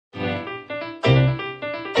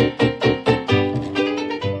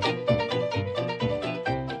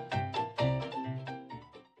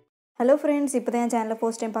Hello friends, இப்போ தான் சேனலை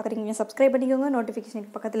ஃபர்ஸ்ட் டைம் பார்க்குறீங்க சப்ஸ்கிரைப் பண்ணிக்கோங்க, நோட்டிஃபிகேஷன்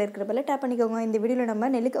பக்கத்தில் இருக்கிற பெல்லை டேப் பண்ணிக்கோங்க. இந்த வீடியோவில் நம்ம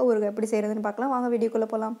நெல்லிக்காய் ஊறுகாய் எப்படி செய்கிறதுன்னு பார்க்கலாம். வாங்க வீடியோக்குள்ளே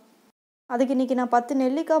போகலாம். அதுக்கு இன்றைக்கி நான் 10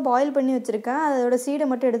 நெல்லிக்காய் பாயில் பண்ணி வச்சுருக்கேன். அதோட சீடை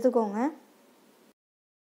மட்டும் எடுத்துக்கோங்க.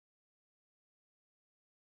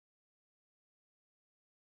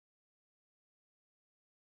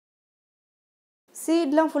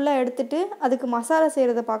 சீட்லாம் ஃபுல்லாக எடுத்துட்டு அதுக்கு மசாலா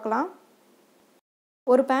செய்கிறத பார்க்கலாம்.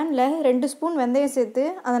 ஒரு பேனில் 2 ஸ்பூன் வெந்தயம் சேர்த்து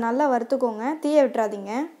அதை நல்லா வறுத்துக்கோங்க. தீய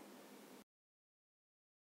விட்டுறாதீங்க.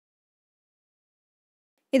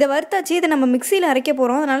 இதை வறுத்தாச்சு. இதை நம்ம மிக்சியில் அரைக்க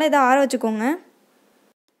போகிறோம். அதனால் இதை ஆற வச்சுக்கோங்க.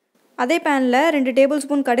 அதே பேனில் 2 டேபிள்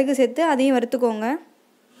ஸ்பூன் கடுகு சேர்த்து அதையும் வறுத்துக்கோங்க.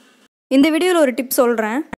 இந்த வீடியோவில் ஒரு டிப்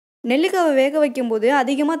சொல்கிறேன். நெல்லிக்காவை வேக வைக்கும்போது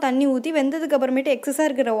அதிகமாக தண்ணி ஊற்றி வெந்ததுக்கு அப்புறமேட்டு எக்ஸஸாக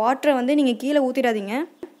இருக்கிற வாட்டரை நீங்கள் கீழே ஊற்றிடாதீங்க.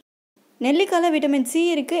 நெல்லிக்காயில் விட்டமின் சி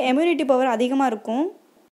இருக்குது, இம்யூனிட்டி பவர் அதிகமாக இருக்கும்.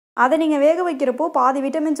 அதை நீங்கள் வேக வைக்கிறப்போ பாதி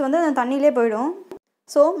விட்டமின்ஸ் அந்த தண்ணியிலே போயிடும்.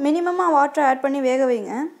 ஸோ மினிமமாக வாட்டரை ஆட் பண்ணி வேக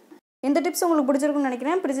வைங்க. இந்த டிப்ஸ் உங்களுக்கு பிடிச்சிருக்குன்னு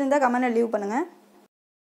நினைக்கிறேன். பிடிச்சிருந்தால் கமெண்ட்டில் லீவ் பண்ணுங்கள்.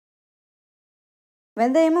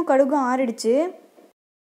 வெந்தயமும் கடுகும் ஆறிடுச்சு.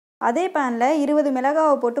 அதே பேனில் 20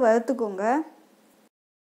 மிளகாவை போட்டு வறுத்துக்கோங்க.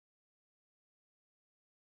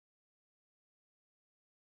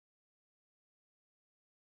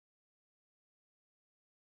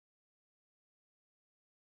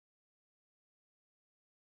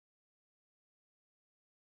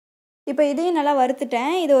 இப்போ இதையும் நல்லா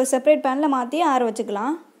வறுத்துட்டேன். இதை ஒரு செப்பரேட் பேனில் மாற்றி ஆற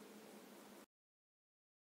வச்சுக்கலாம்.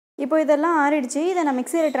 இப்போ இதெல்லாம் ஆறிடுச்சு. இதை நான்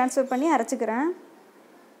மிக்சியில் ட்ரான்ஸ்ஃபர் பண்ணி அரைச்சிக்கிறேன்.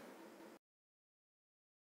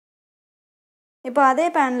 இப்போ அதே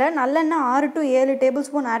பேனில் நல்லெண்ணெய் 6 to 7 டேபிள்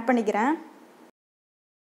ஸ்பூன் ஆட் பண்ணிக்கிறேன்.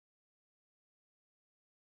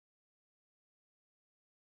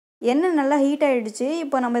 எண்ணெய் நல்லா ஹீட் ஆகிடுச்சு.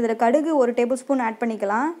 இப்போ நம்ம இதில் கடுகு 1 டேபிள் ஸ்பூன் ஆட்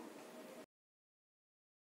பண்ணிக்கலாம்.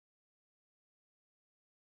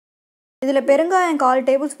 இதில் பெருங்காயம் 1/4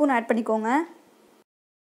 டேபிள் ஸ்பூன் ஆட் பண்ணிக்கோங்க.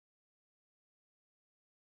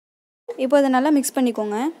 இப்போ அதை நல்லா மிக்ஸ்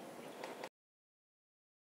பண்ணிக்கோங்க.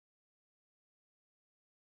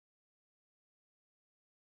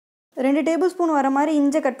 ரெண்டு டேபிள் ஸ்பூன் வர மாதிரி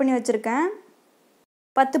இஞ்சி கட் பண்ணி வச்சுருக்கேன்.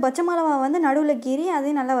 10 பச்சை மிளகா நடுவில் கீறி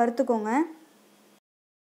அதையும் நல்லா வறுத்துக்கோங்க.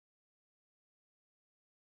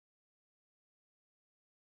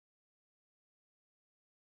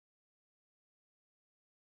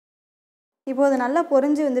 இப்போ அது நல்லா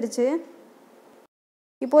பொரிஞ்சு வந்துருச்சு.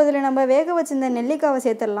 இப்போ இதில் நம்ம வேக வச்சிருந்த நெல்லிக்காவை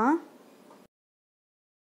சேர்த்துடலாம்.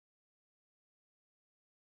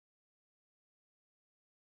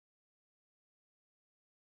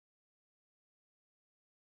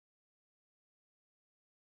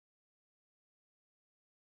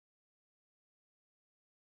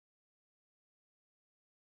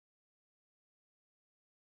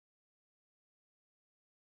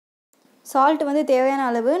 சால்ட் தேவையான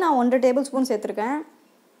அளவு நான் 1 டேபிள் ஸ்பூன் சேர்த்துருக்கேன்.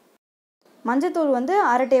 மஞ்சத்தூள்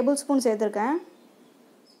 1/2 டேபிள் ஸ்பூன் சேர்த்துருக்கேன்.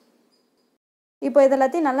 இப்போ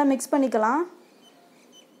இதெல்லாத்தையும் நல்லா மிக்ஸ் பண்ணிக்கலாம்.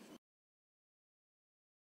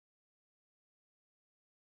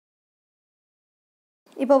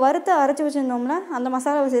 இப்போ வறுத்து அரைச்சி வச்சுருந்தோம்ல அந்த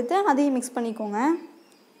மசாலாவை சேர்த்து அதையும் மிக்ஸ் பண்ணிக்கோங்க.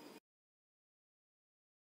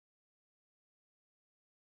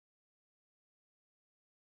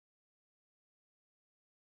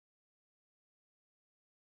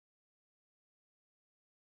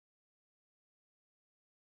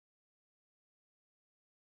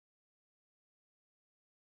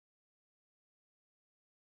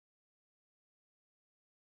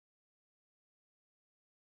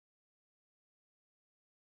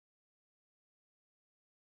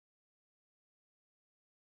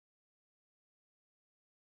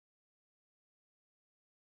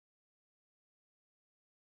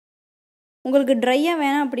 உங்களுக்கு ட்ரையாக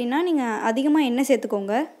வேணாம் அப்படின்னா நீங்கள் அதிகமாக எண்ணெய்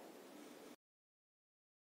சேர்த்துக்கோங்க.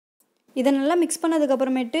 இதை நல்லா மிக்ஸ்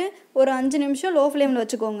பண்ணதுக்கப்புறமேட்டு ஒரு 5 நிமிஷம் லோ ஃப்ளேமில்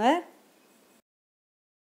வச்சுக்கோங்க.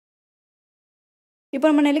 இப்போ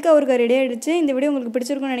நம்ம நெல்லிக்காய் ஊறுகாய் ரெடி ஆகிடுச்சு. இந்த வீடியோ உங்களுக்கு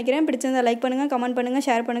பிடிச்சிருக்குன்னு நினைக்கிறேன். பிடிச்சிருந்தால் லைக் பண்ணுங்கள், கமெண்ட் பண்ணுங்கள்,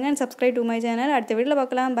 ஷேர் பண்ணுங்கள் and subscribe to my channel. அடுத்த வீடியோவில்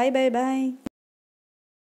பார்க்கலாம். By bye bye.